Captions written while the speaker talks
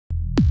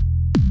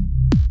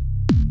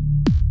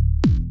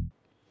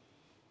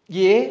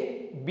A,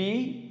 B,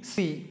 C.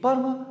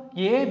 பாருங்க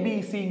A, B,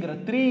 Cங்கிற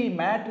 3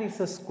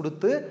 matrices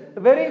கொடுத்து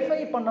verify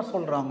பண்ண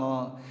சொல்றாங்க.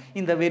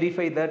 இந்த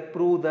verify that,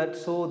 prove that,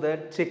 show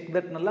that, check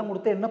that எல்லாம்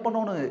கொடுத்து என்ன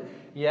பண்ணணும்?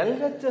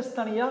 LHS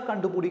தனியா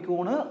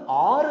கண்டுபிடிக்கணும்,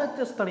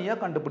 RHS தனியா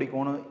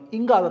கண்டுபிடிக்கணும்.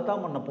 இங்க அதை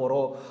தான் பண்ண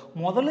போறோம்.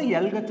 முதல்ல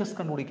LHS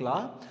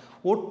கண்டுபிடிக்கலாம்.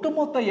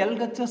 ஒட்டுமொத்த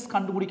LHS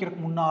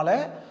கண்டுபிடிக்கிறதுக்கு முன்னால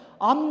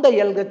அந்த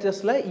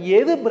LHSல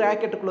எது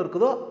பிராக்கெட்டுக்குள்ள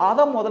இருக்குதோ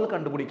அதை முதல்ல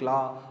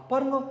கண்டுபிடிக்கலாம்.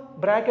 பாருங்க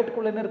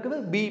பிராக்கெட்டுக்குள்ள என்ன இருக்குது?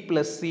 B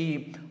plus C.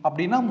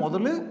 அப்படின்னா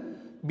முதல்ல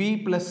B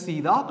plus C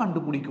தான்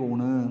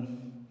கண்டுபிடிக்கணும்.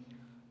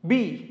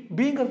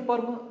 Bங்கிறது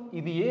பாருங்க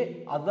இது A,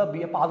 அதான்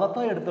B. அப்ப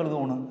அதைத்தான் எடுத்து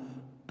எழுதணும்.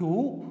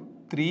 2,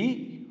 3,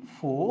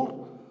 4,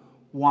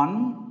 1,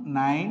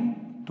 9,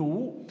 2,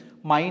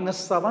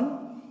 -7,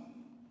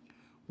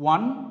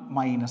 1,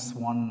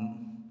 -1.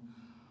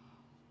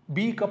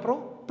 Bக்கு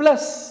அப்புறம்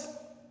பிளஸ்,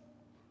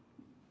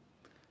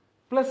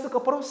 பிளஸ்க்கு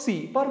அப்புறம் C.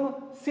 பாருங்க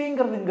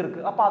Cங்கிறது இங்க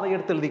இருக்கு. அப்ப அதை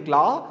எடுத்து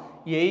எழுதிக்கலாம்.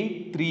 8,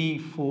 3,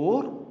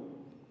 4,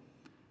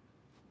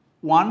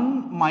 1,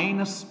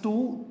 -2,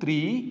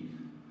 3,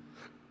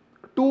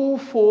 2,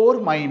 4,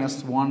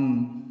 -1.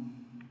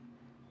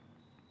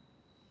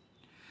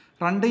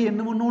 ரெண்டை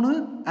என்ன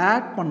பண்ணணும்?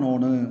 ஆட்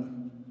பண்ணணும்.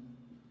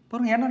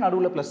 பாருங்க ஏன்னா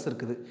நடுவில் ப்ளஸ்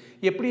இருக்குது.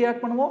 எப்படி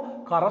ஆட் பண்ணுவோம்?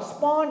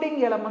 கரஸ்பாண்டிங்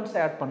எலமெண்ட்ஸ்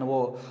ஆட்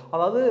பண்ணுவோம்.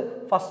 அதாவது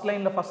ஃபர்ஸ்ட்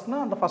லைனில் ஃபர்ஸ்ட்னா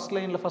அந்த ஃபர்ஸ்ட்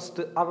லைனில் ஃபர்ஸ்ட்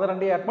அதை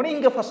ரெண்டையும் ஆட் பண்ணி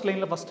இங்கே ஃபர்ஸ்ட்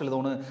லைனில் ஃபர்ஸ்ட்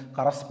எழுதணும்.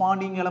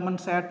 கரஸ்பாண்டிங்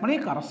எலமெண்ட்ஸ் ஆட் பண்ணி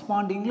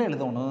கரஸ்பாண்டிங்கில்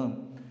எழுதணும்.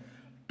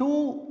 2,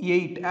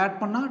 8 ஆட்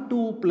பண்ணால்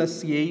 2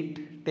 + 8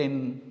 10,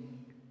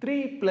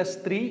 3 +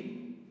 3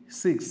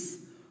 6,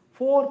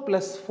 4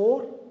 + 4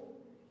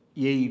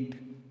 8.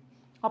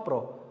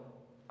 அப்புறம்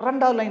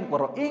ரெண்டாவது லைன்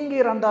போகிறோம். இங்கே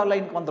ரெண்டாவது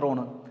லைனுக்கு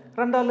வந்துடணும்.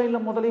 ரெண்டாவது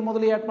லைனில்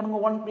முதலே ஆட் பண்ணுங்க.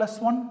 1 +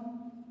 1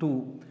 2,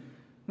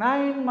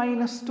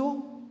 9 - 2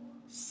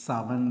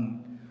 7,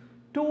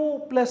 2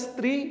 +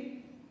 3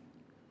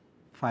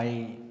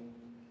 5.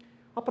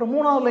 அப்புறம்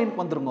மூணாவது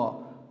லைனுக்கு வந்துருங்க.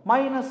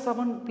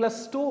 -7 +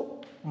 2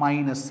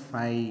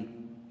 -5.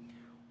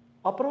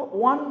 அப்புறம்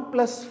 1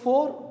 +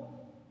 4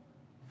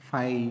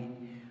 5.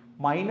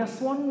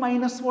 -1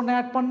 -1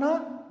 ஆட் பண்ணா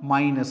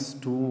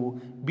 -2.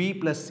 B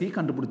 + C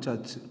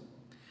கண்டுபிடிச்சாச்சு.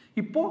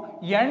 இப்போ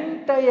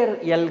என்டையர்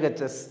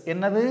LHS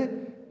என்னது?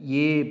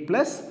 A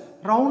plus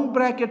round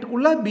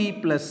பிராக்கெட்டுக்குள்ள B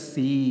plus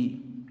C.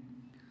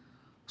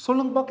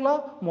 சொல்லுங்க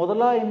பார்க்கலாம்.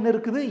 முதல்ல என்ன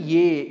இருக்குது?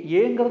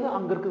 ஏங்கிறது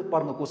அங்க இருக்குது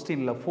பாருங்க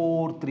क्वेश्चनல.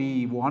 4 3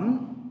 1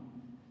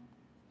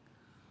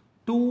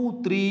 2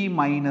 3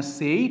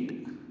 -8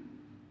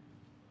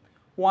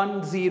 1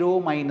 0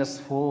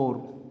 -4.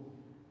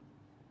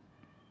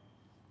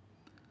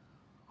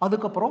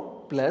 அதுக்கப்புறம்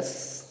பிளஸ்,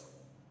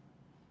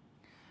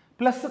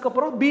 பிளஸ்க்கு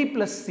அப்புறம் B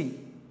plus C.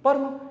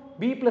 பாருங்க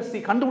B plus C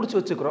கண்டுபிடிச்சு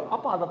வச்சுக்கிறோம்.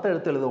 அப்போ அதைத்தான்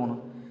எடுத்து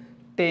எழுதணும்.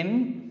 10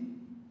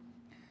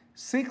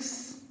 6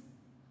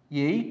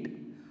 8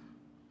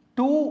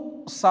 2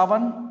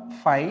 7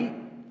 5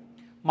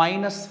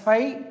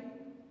 -5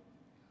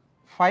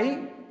 5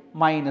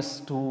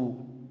 -2.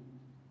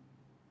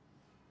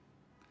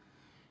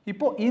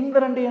 இப்போ இந்த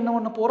ரெண்டு என்ன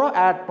பண்ண போறோம்?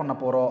 ஆட் பண்ண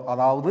போறோம்.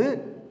 அதாவது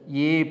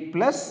A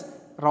plus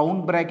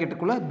round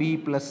பிராக்கெட்டுக்குள்ள B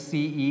plus C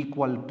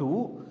equal to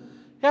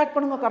add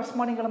பண்ணுங்க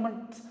corresponding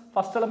element.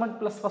 First element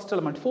plus first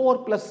element. 4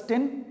 +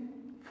 10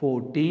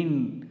 14,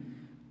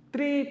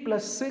 3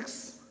 + 6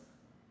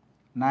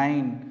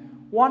 9,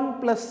 1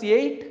 +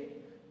 8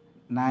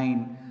 9.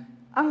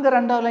 அங்க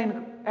ரெண்டாவது லைன்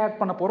ஆட்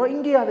பண்ண போறோம்.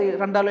 இங்கே அதை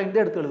ரெண்டாவது லைன்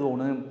எடுத்து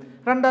எழுதுவோம்.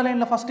 ரெண்டாவது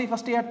லைன்ல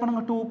ஃபர்ஸ்ட் ஆட்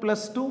பண்ணுங்க. 2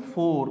 + 2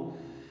 4,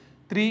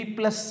 3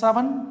 +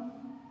 7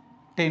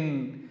 10,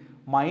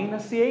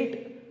 -8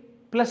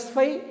 +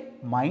 5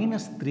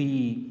 -3.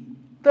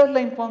 தேர்ட்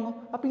லைன் போங்க.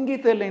 அப்போ இங்கே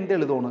தேர்ட் லைன் தான்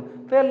எழுதணும்.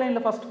 தேர்ட்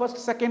லைனில் ஃபர்ஸ்ட்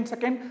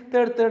செகண்ட்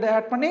தேர்ட்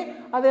ஆட் பண்ணி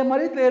அதே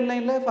மாதிரி தேர்ட்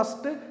லைனில்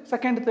ஃபர்ஸ்ட்டு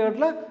செகண்ட்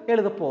தேர்டில்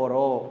எழுத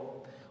போகிறோம்.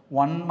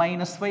 1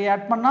 -5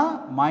 ஆட் பண்ணால்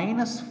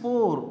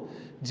 -4,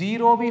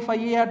 0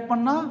 5 ஆட்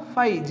பண்ணால்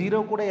 5,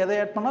 0 கூட எதை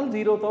ஆட் பண்ணாலும்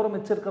 0 தவிர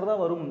மிச்சம் இருக்கிறதா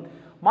வரும்.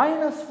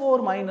 -4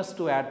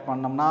 -2 ஆட்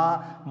பண்ணோம்னா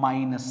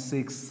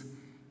 -6.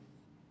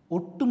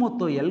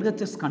 ஒட்டுமொத்த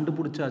LHS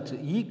கண்டுபிடிச்சாச்சு.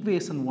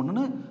 ஈக்குவேஷன்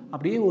 1ன்னு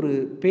அப்படியே ஒரு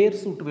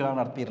பேர் சூட்டு விழா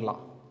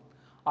நடத்திடலாம்.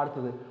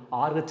 அடுத்தது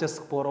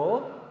RHSக்கு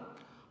போகிறோம்.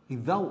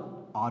 இதுதான்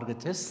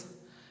RHS.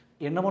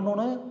 என்ன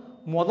பண்ணணும்?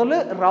 முதல்ல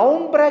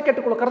ரவுண்ட்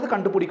பிராக்கெட்டுக்குள்ள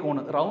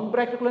கண்டுபிடிக்கணும். ரவுண்ட்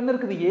பிராக்கெட்டுக்குள்ள என்ன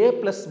இருக்குது? A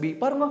plus B.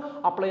 பாருங்க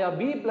அப்பளையா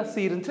B plus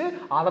C இருந்துச்சு,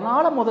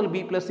 அதனால முதல்ல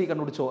B plus C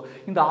கண்டுபிடிச்சோம்.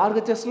 இந்த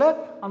RHSல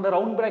அந்த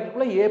ரவுண்ட்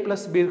பிராக்கெட்டுக்குள்ள A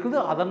plus B இருக்குது,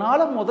 அதனால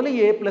முதல்ல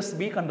A plus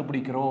B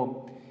கண்டுபிடிக்கிறோம்.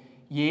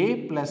 A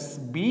plus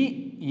B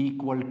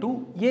equal to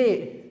A.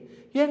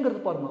 ஏங்கிறது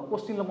பாருங்க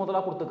क्वेश्चनல முதலா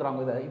கொடுத்துக்கறாங்க.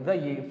 இத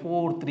A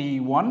 4 3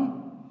 1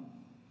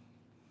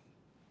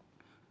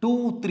 2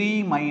 3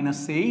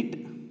 -8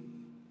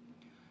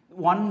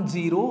 1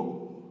 0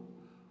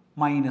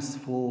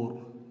 -4.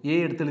 A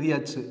எடுத்து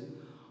எழுதியாச்சு.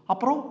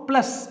 அப்புறம்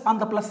பிளஸ்,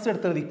 அந்த பிளஸ்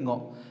எடுத்து எழுதிக்கோங்க.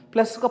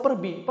 பிளஸ்க்கு அப்புறம்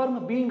B.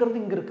 பாருங்க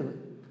Bங்கிறது இங்க இருக்குது.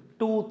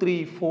 2 3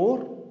 4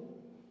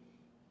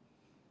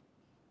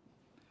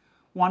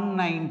 1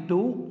 9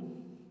 2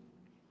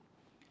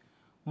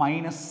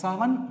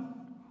 -7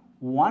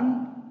 1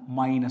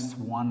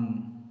 -1.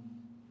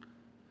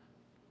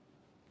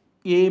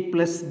 A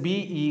plus B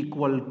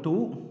equal to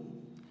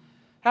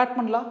add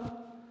பண்ணலாம்.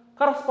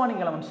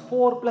 Corresponding elements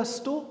 4 plus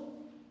 2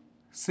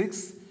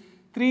 6,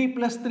 3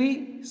 plus 3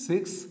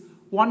 6,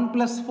 1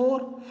 plus 4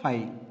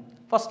 5.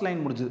 First line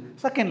முடிஞ்சது.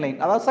 செகண்ட் லைன்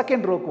அதாவது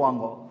செகண்ட் ரோக்கு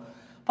வாங்க.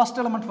 First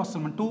element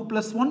 2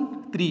 plus 1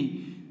 3,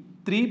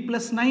 3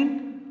 plus 9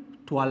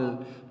 12,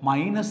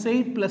 minus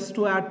 8 plus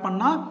 2 add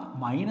பண்ணா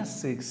minus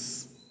 6,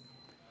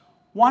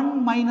 1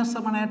 minus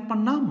 7 ஆட்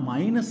பண்ணா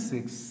minus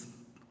 6,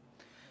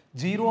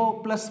 0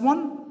 plus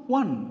 1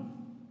 1,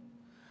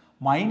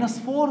 minus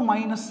 4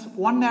 minus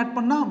 1 add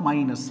பண்ணா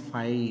minus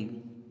 5.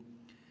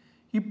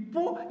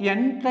 இப்போ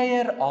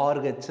entire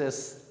RHS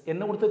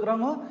என்ன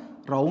கொடுத்துக்கிறாங்க?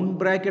 ரவுண்ட்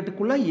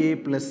பிராக்கெட்டுக்குள்ள a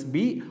plus b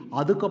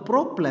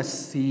அதுக்கப்புறம் plus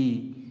c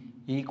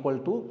equal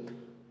to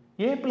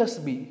a plus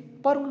b.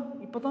 பாருங்க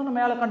இப்போ தான் நம்ம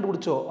மேலே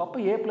கண்டுபிடிச்சோம். அப்போ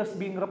a plus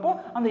bங்கிறப்போ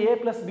அந்த a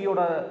plus b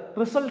யோட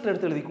ரிசல்ட்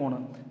எடுத்து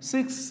எழுதிக்கோணும்.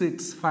 6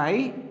 6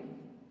 5,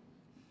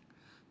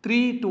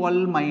 3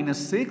 12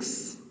 minus 6,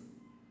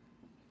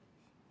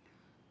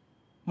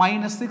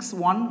 minus 6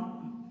 1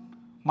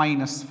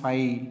 minus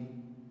 5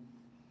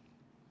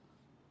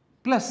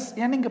 plus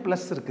ஏன்னா இங்கே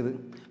ப்ளஸ் இருக்குது.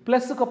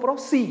 ப்ளஸுக்கு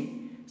அப்புறம் சி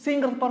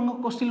சிங்கிறது பாருங்க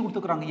கொஸ்டின்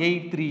கொடுத்துக்கிறாங்க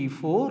 8 3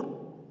 4,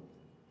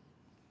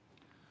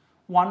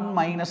 1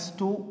 minus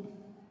 2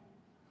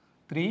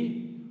 3,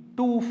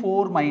 2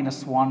 4 minus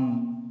 1,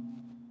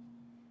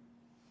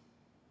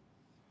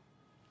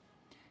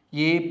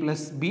 a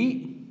plus b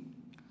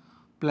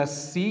plus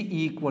c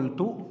equal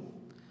to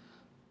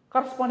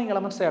corresponding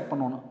elements add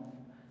பண்ணணும்.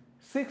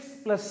 6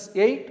 plus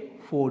 8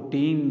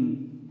 14,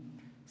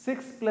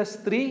 6 plus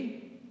 3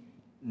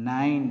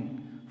 9,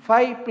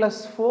 5 plus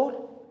 4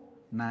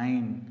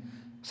 9.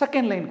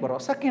 செகண்ட் லைனுக்கு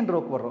வரோம். செகண்ட்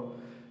ரோக்கு வரோம்.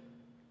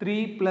 3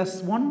 plus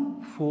 1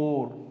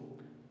 4,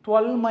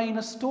 12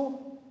 minus 2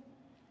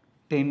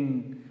 10,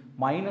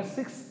 minus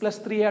 6 plus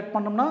 3 add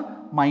பண்ணோம்னா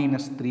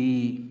minus 3.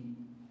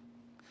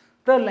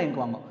 தேர்ட்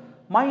லைனுக்கு வாங்க.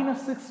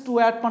 minus 6 2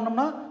 ஆட்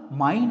பண்ணோம்னா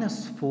minus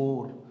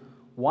 4,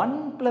 1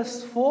 plus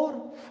 4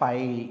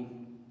 5,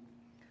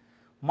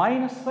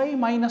 minus 5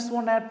 minus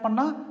 1 add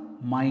பண்ணா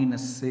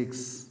minus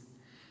 6.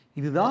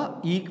 இதுதான்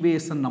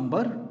ஈக்குவேஷன்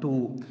நம்பர் 2.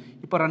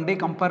 இப்போ ரெண்டே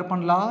கம்பேர்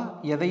பண்ணலாம்.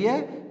 எதைய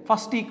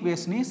ஃபர்ஸ்ட்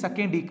ஈக்குவேஷனி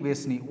செகண்ட்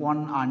ஈக்குவேஷனி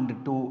 1 and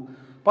 2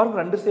 பாருங்க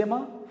ரெண்டு சேமா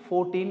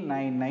 14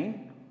 9 9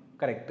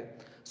 கரெக்ட்.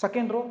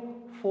 செகண்ட் ரோ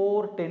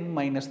 4 10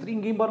 minus 3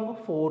 இங்கேயும் பாருங்க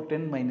 4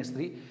 10 minus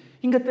 3.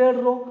 இங்கே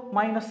தேர்ட் ரோ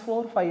minus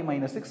 4 5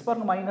 minus 6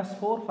 பாருங்க minus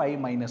 4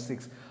 5 minus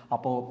 6.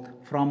 அப்போ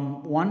ஃப்ரம்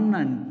 1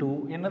 and 2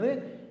 என்னது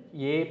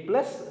a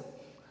plus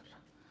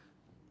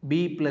b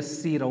plus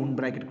c round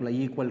பிராக்கெட்டுக்குள்ள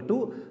equal to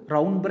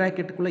round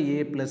பிராக்கெட்டுக்குள்ள a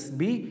plus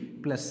b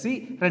plus c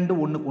ரெண்டு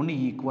ஒன்றுக்கு ஒன்று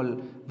ஈக்குவல்.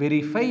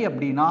 வெரிஃபை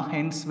அப்படின்னா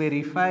ஹென்ஸ்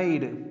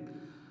வெரிஃபைடு.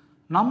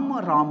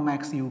 நம்ம ராம்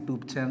மேக்ஸ்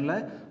யூடியூப் சேனலை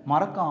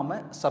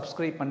மறக்காமல்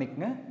சப்ஸ்கிரைப்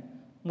பண்ணிக்கங்க.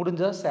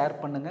 முடிஞ்சால் ஷேர்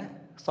பண்ணுங்கள்,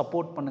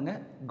 சப்போர்ட்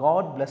பண்ணுங்கள்.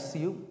 God bless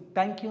you.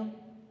 Thank you.